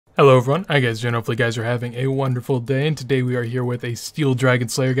Hello everyone, how you guys doing? Hopefully you guys are having a wonderful day, and today we are here with a Steel Dragon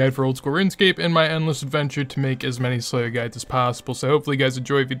Slayer guide for old school Runescape in my endless adventure to make as many Slayer guides as possible. So hopefully you guys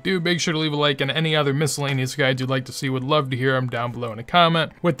enjoy. If you do, make sure to leave a like, and any other miscellaneous guides you'd like to see, would love to hear them down below in a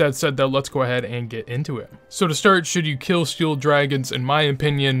comment. With that said though, let's go ahead and get into it. So to start, should you kill Steel Dragons? In my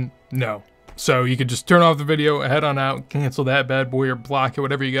opinion, no. So you could just turn off the video, head on out, cancel that bad boy or block it,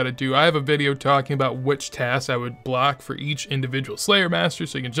 whatever you gotta do. I have a video talking about which tasks I would block for each individual Slayer Master,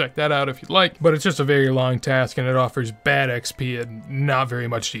 so you can check that out if you'd like. But it's just a very long task and it offers bad XP and not very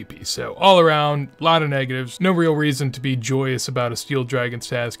much DP. So all around, a lot of negatives. No real reason to be joyous about a Steel Dragon's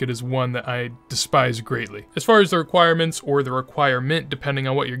task. It is one that I despise greatly. As far as the requirements, or the requirement, depending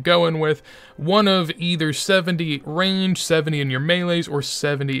on what you're going with, one of either 70 range, 70 in your melees, or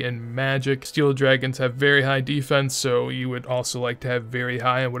 70 in magic. Steel Dragons have very high defense, so you would also like to have very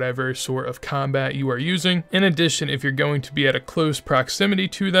high in whatever sort of combat you are using. In addition, if you're going to be at a close proximity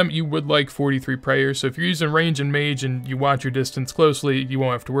to them, you would like 43 prayers. So if you're using range and mage and you watch your distance closely, you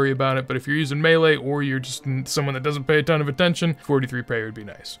won't have to worry about it. But if you're using melee, or you're just someone that doesn't pay a ton of attention, 43 prayer would be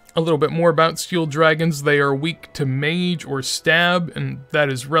nice. A little bit more about Steel Dragons. They are weak to mage or stab, and that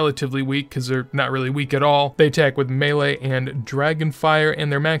is relatively weak because they're not really weak at all. They attack with melee and dragon fire,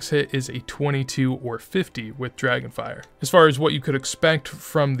 and their max hit is a 22 or 50 with Dragonfire. As far as what you could expect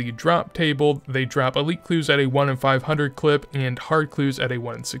from the drop table, they drop elite clues at a 1 in 500 clip and hard clues at a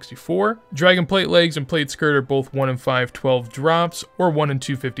 1 in 64. Dragon plate legs and plate skirt are both 1 in 512 drops, or 1 in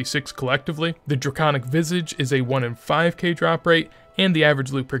 256 collectively. The draconic visage is a 1 in 5k drop rate, and the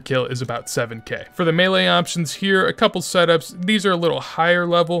average loot per kill is about 7k. For the melee options here, a couple setups. These are a little higher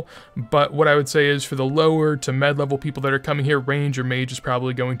level, but what I would say is for the lower to med level people that are coming here, range or mage is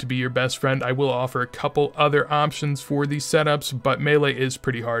probably going to be your best friend. I will offer a couple other options for these setups, but melee is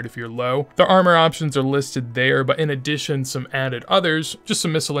pretty hard if you're low. The armor options are listed there, but in addition, some added others, just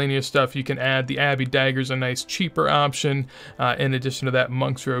some miscellaneous stuff you can add. The Abbey Dagger is a nice cheaper option. In addition to that,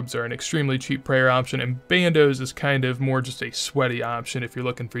 Monk's Robes are an extremely cheap prayer option, and Bandos is kind of more just a sweaty option if you're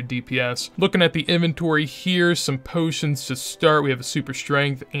looking for DPS. Looking at the inventory here, some potions to start. We have a super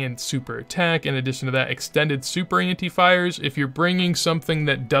strength and super attack. In addition to that, extended super anti-fires. If you're bringing something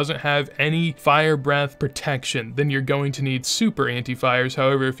that doesn't have any fire breath protection, then you're going to need super anti-fires.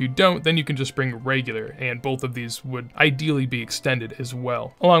 However, if you don't, then you can just bring regular, and both of these would ideally be extended as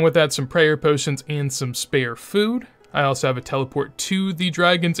well. Along with that, some prayer potions and some spare food. I also have a teleport to the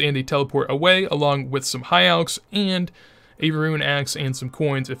dragons and a teleport away, along with some high alchs and a rune axe and some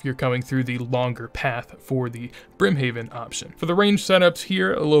coins if you're coming through the longer path for the Brimhaven option. For the range setups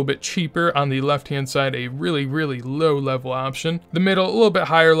here, a little bit cheaper. On the left hand side, a really low level option. The middle, a little bit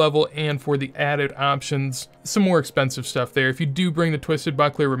higher level, and for the added options, some more expensive stuff there. If you do bring the Twisted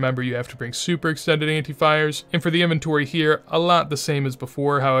Buckler, remember you have to bring super extended anti-fires. And for the inventory here, a lot the same as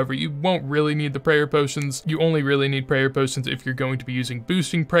before. However, you won't really need the prayer potions. You only really need prayer potions if you're going to be using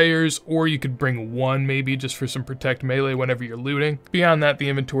boosting prayers, or you could bring one maybe just for some protect melee whenever you're looting. Beyond that, the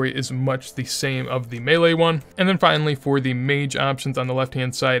inventory is much the same of the melee one. And then finally, for the mage options, on the left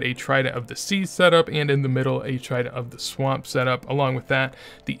hand side, a Trident of the Sea setup, and in the middle, a Trident of the Swamp setup. Along with that,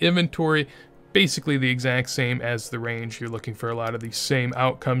 the inventory basically the exact same as the range. You're looking for a lot of the same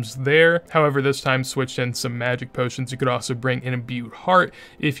outcomes there. However, this time switched in some magic potions. You could also bring an imbued heart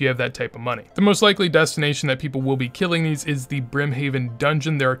if you have that type of money. The most likely destination that people will be killing these is the Brimhaven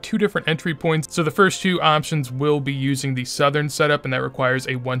dungeon. There are two different entry points. So the first two options will be using the southern setup, and that requires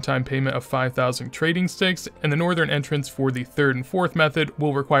a one-time payment of 5,000 trading sticks. And the northern entrance for the third and fourth method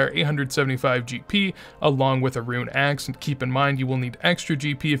will require 875 GP along with a rune axe. And keep in mind, you will need extra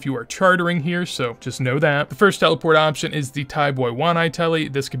GP if you are chartering here, so just know that. The first teleport option is the Thai Boy One Eye Tele.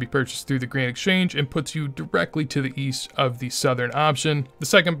 This can be purchased through the Grand Exchange and puts you directly to the east of the southern option. The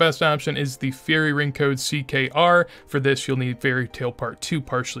second best option is the Fairy Ring Code CKR. For this, you'll need Fairy Tale Part 2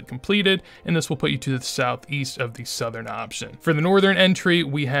 partially completed, and this will put you to the southeast of the southern option. For the northern entry,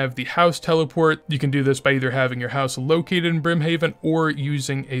 we have the House Teleport. You can do this by either having your house located in Brimhaven or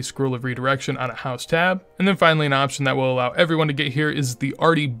using a Scroll of Redirection on a house tab. And then finally, an option that will allow everyone to get here is the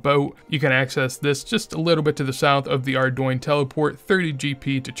Arty Boat. You can access this just a little bit to the south of the Ardoin teleport, 30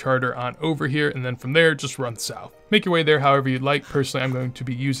 GP to charter on over here, and then from there just run south. Make your way there however you'd like. Personally, I'm going to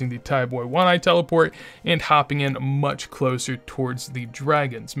be using the Thai Boy One Eye teleport and hopping in much closer towards the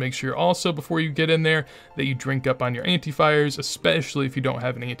dragons. Make sure also before you get in there that you drink up on your anti-fires, especially if you don't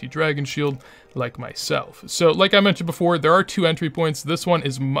have an anti-dragon shield like myself. So like I mentioned before, there are two entry points. This one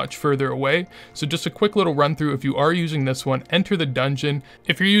is much further away. So just a quick little run through. If you are using this one, enter the dungeon.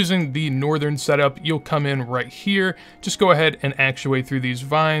 If you're using the northern setup, you'll come in right here. Just go ahead and axe your way through these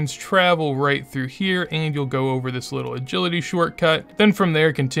vines, travel right through here, and you'll go over this this little agility shortcut. Then from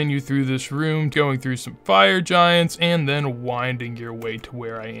there, continue through this room, going through some fire giants, and then winding your way to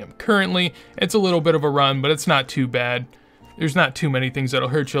where I am currently. It's a little bit of a run, but it's not too bad. There's not too many things that'll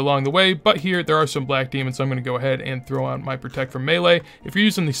hurt you along the way, but here there are some black demons, so I'm going to go ahead and throw on my Protect from Melee. If you're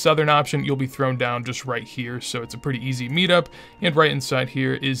using the southern option, you'll be thrown down just right here, so it's a pretty easy meetup. And right inside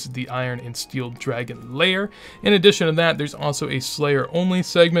here is the Iron and Steel Dragon lair. In addition to that, there's also a Slayer only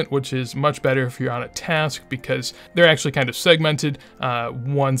segment, which is much better if you're on a task because they're actually kind of segmented.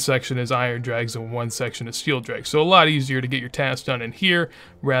 One section is Iron Drags and one section is Steel Drags, so a lot easier to get your tasks done in here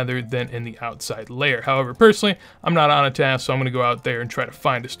rather than in the outside lair. However, personally, I'm not on a task, so I'm going to go out there and try to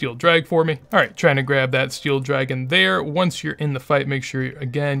find a steel drag for me. All right, trying to grab that steel dragon there. Once you're in the fight, make sure,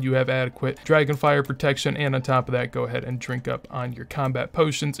 again, you have adequate dragon fire protection, and on top of that, go ahead and drink up on your combat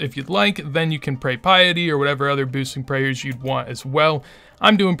potions if you'd like. Then you can pray piety or whatever other boosting prayers you'd want as well.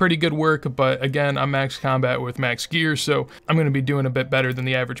 I'm doing pretty good work, but again, I'm max combat with max gear, so I'm going to be doing a bit better than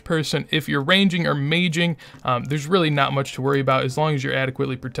the average person. If you're ranging or maging, there's really not much to worry about. As long as you're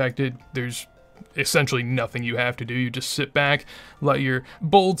adequately protected, there's essentially nothing you have to do. You just sit back, let your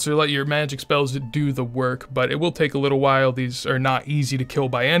bolts or let your magic spells do the work, but it will take a little while. These are not easy to kill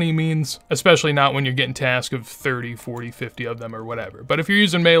by any means, especially not when you're getting tasks of 30, 40, 50 of them or whatever. But if you're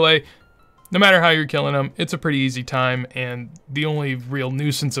using melee, no matter how you're killing them, it's a pretty easy time, and the only real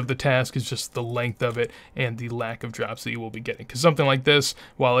nuisance of the task is just the length of it and the lack of drops that you will be getting. Because something like this,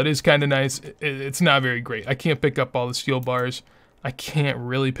 while it is kind of nice, it's not very great. I can't pick up all the steel bars. I can't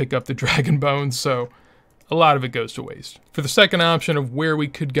really pick up the dragon bones, so a lot of it goes to waste. For the second option of where we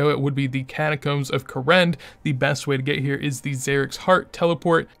could go, it would be the Catacombs of Karend. The best way to get here is the Xeric's Heart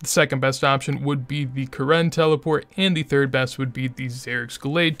teleport. The second best option would be the Karend teleport, and the third best would be the Xeric's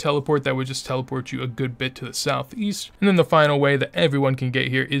Glade teleport. That would just teleport you a good bit to the southeast. And then the final way that everyone can get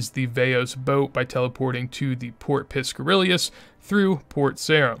here is the Veos boat by teleporting to the Port Piscarilius through Port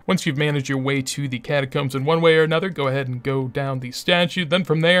Sarum. Once you've managed your way to the catacombs in one way or another, go ahead and go down the statue. Then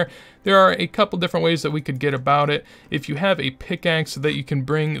from there are a couple different ways that we could get about it. If you have a pickaxe that you can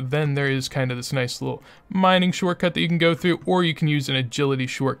bring, then there is kind of this nice little mining shortcut that you can go through, or you can use an agility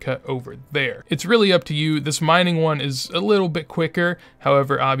shortcut over there. It's really up to you. This mining one is a little bit quicker.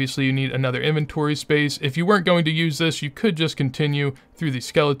 However, obviously you need another inventory space. If you weren't going to use this, you could just continue through the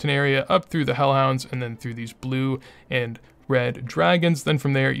skeleton area, up through the hellhounds, and then through these blue and red dragons. Then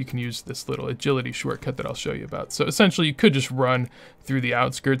from there you can use this little agility shortcut that I'll show you about. So essentially you could just run through the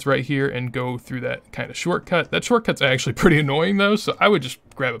outskirts right here and go through that kind of shortcut. That shortcut's actually pretty annoying though, so I would just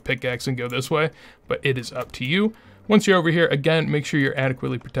grab a pickaxe and go this way, but it is up to you. Once you're over here, again, make sure you're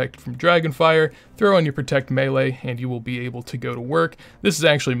adequately protected from dragon fire. Throw on your protect melee and you will be able to go to work. This is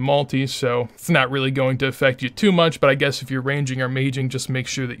actually multi, so it's not really going to affect you too much, but I guess if you're ranging or maging, just make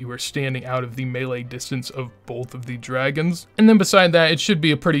sure that you are standing out of the melee distance of both of the dragons. And then beside that, it should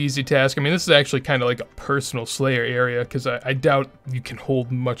be a pretty easy task. I mean, this is actually kind of like a personal Slayer area because I doubt you can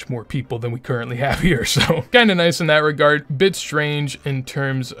hold much more people than we currently have here, so kind of nice in that regard. Bit strange in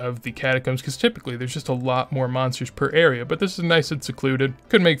terms of the catacombs because typically there's just a lot more monsters per area, but this is nice and secluded.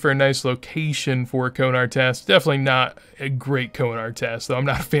 Could make for a nice location for a Konar task. Definitely not a great Konar task, though. I'm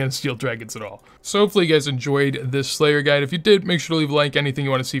not a fan of steel dragons at all. So hopefully you guys enjoyed this Slayer guide. If you did, make sure to leave a like. Anything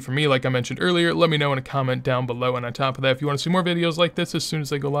you want to see from me, like I mentioned earlier, let me know in a comment down below. And on top of that, if you want to see more videos like this as soon as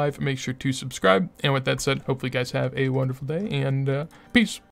they go live, make sure to subscribe. And with that said, hopefully you guys have a wonderful day, and peace.